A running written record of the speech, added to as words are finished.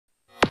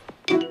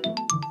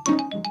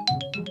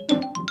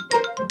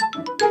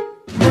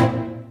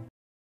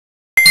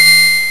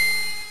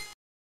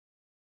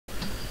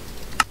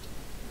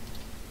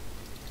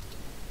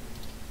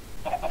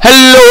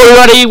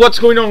everybody, what's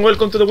going on?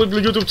 Welcome to the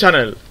Blue YouTube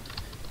channel.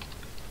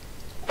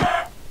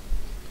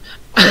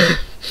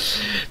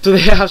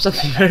 Today I have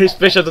something very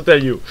special to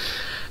tell you.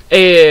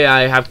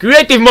 I have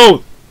creative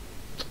mode.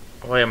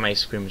 Why am I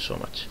screaming so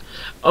much?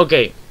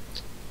 Okay,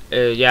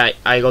 yeah,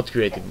 I got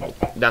creative mode.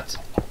 That's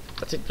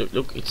it.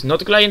 Look, it's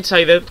not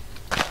client-sided.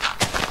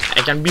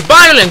 I can be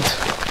violent,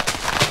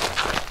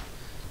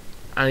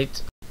 and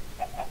it's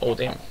oh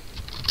damn.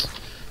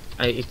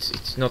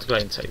 It's not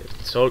client-sided.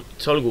 It's all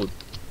good.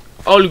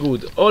 All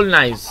good, all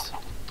nice.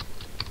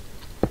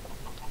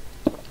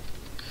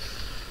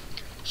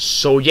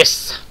 So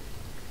yes,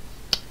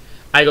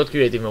 I got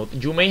creative mode.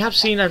 You may have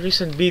seen a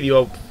recent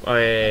video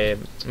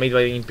made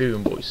by the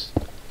Imperium Boys.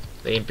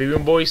 The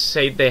Imperium Boys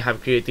say they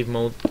have creative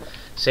mode,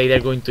 say they're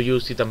going to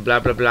use it and blah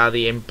blah blah,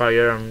 the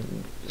Empire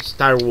and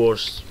Star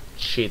Wars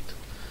shit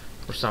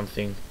or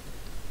something.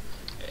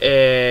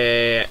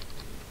 It's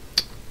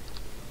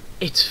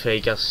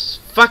fake as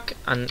fuck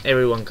and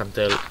everyone can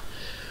tell.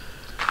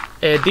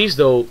 This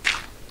though,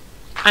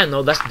 I don't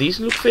know, does this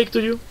look fake to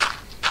you?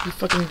 You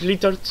fucking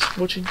retards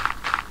watching?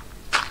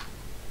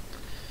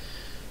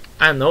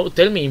 I don't know,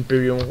 tell me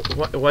Imperium,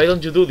 why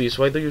don't you do this?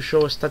 Why do you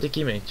show a static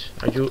image?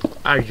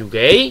 Are you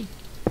gay?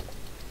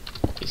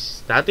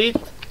 Is that it?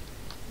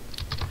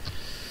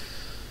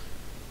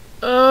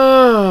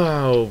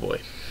 Oh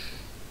boy.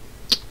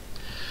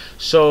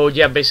 So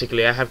yeah,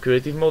 basically I have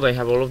creative mode, I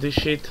have all of this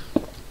shit.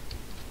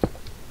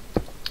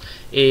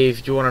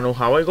 If you wanna know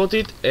how I got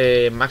it,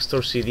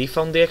 Maxtor CD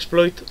found the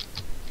exploit.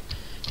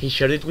 He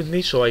shared it with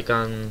me so I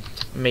can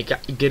make a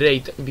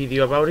great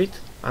video about it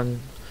and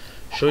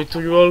show it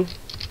to you all,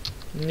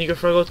 nigger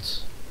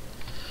faggots.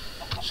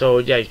 So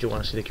yeah, if you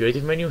wanna see the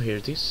creative menu, here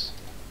it is.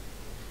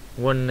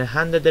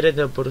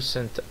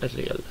 100%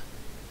 real.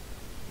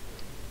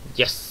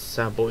 Yes,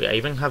 boy, I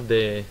even have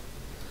this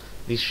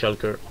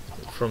shulker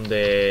from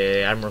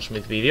the Armor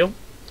Smith video.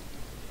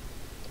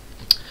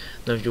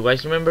 Now if you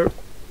guys remember,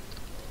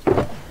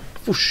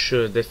 push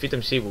the Fit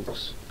MC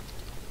books.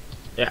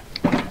 Yeah,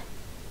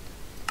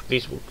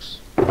 these books.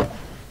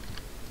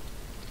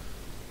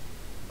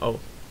 Oh,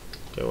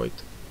 okay,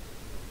 wait.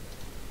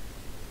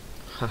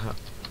 Haha.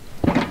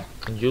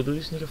 Can you do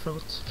this, nigga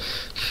faggots?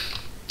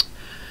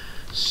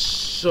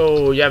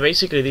 So yeah,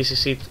 basically this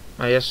is it.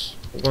 I just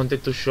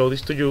wanted to show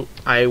this to you.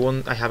 I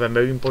have a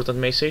very important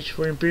message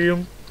for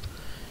Imperium.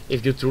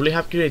 If you truly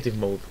have creative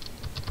mode,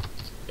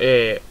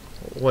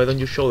 why don't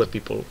you show the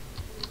people?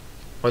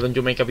 Why don't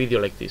you make a video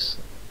like this?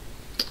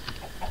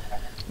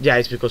 Yeah,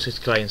 it's because it's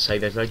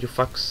client-sided, like you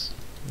fucks,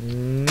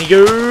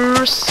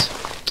 niggers.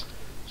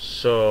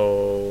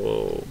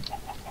 So,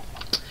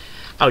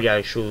 oh yeah,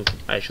 I should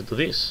do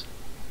this.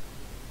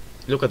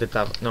 Look at the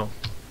tab. No,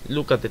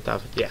 look at the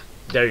tab. Yeah,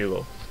 there you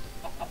go.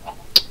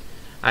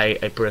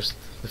 I pressed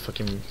the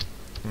fucking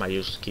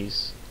mouse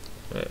keys.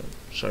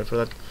 Sorry for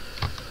that.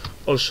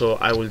 Also,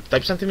 I will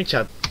type something in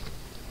chat.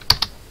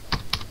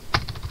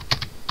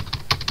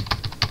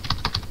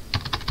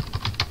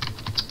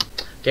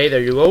 Okay,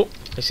 there you go.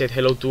 I said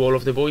hello to all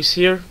of the boys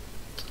here.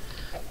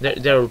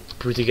 They're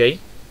pretty gay.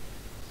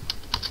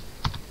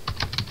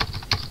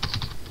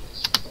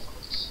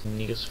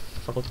 Niggas,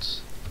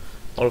 faggots,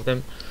 all of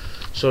them.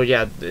 So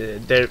yeah,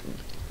 there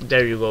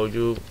you go.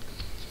 You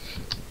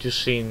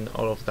seen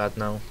all of that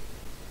now.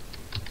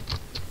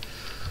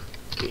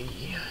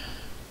 Okay.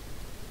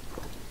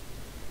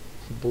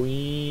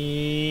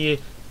 Boy.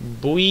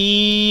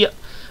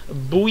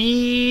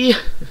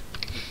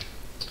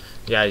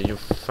 Yeah, you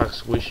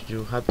fucks wish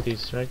you had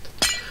this, right?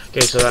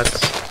 Okay, so that's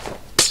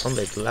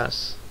Sunday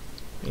glass.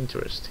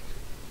 Interesting.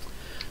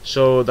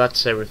 So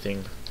that's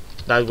everything.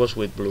 That was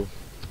with Blue.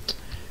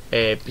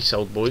 Peace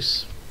out,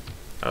 boys.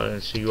 I'll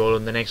see you all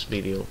in the next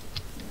video.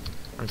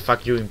 And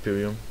fuck you,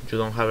 Imperium. You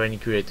don't have any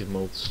creative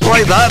modes.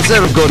 Why that's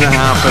ever gonna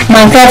happen?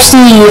 Minecraft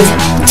Steve,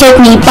 take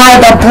me by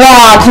the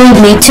block, lead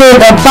me to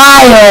the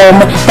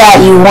biome that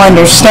you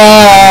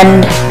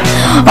understand.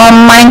 On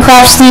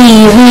Minecraft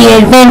Steve,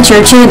 the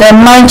adventure to the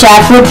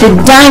mineshaft with the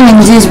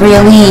diamonds is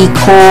really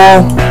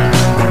cool.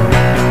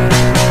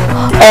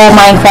 Oh,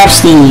 Minecraft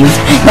Steve,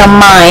 the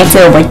mine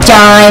filled with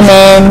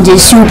diamonds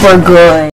is super good.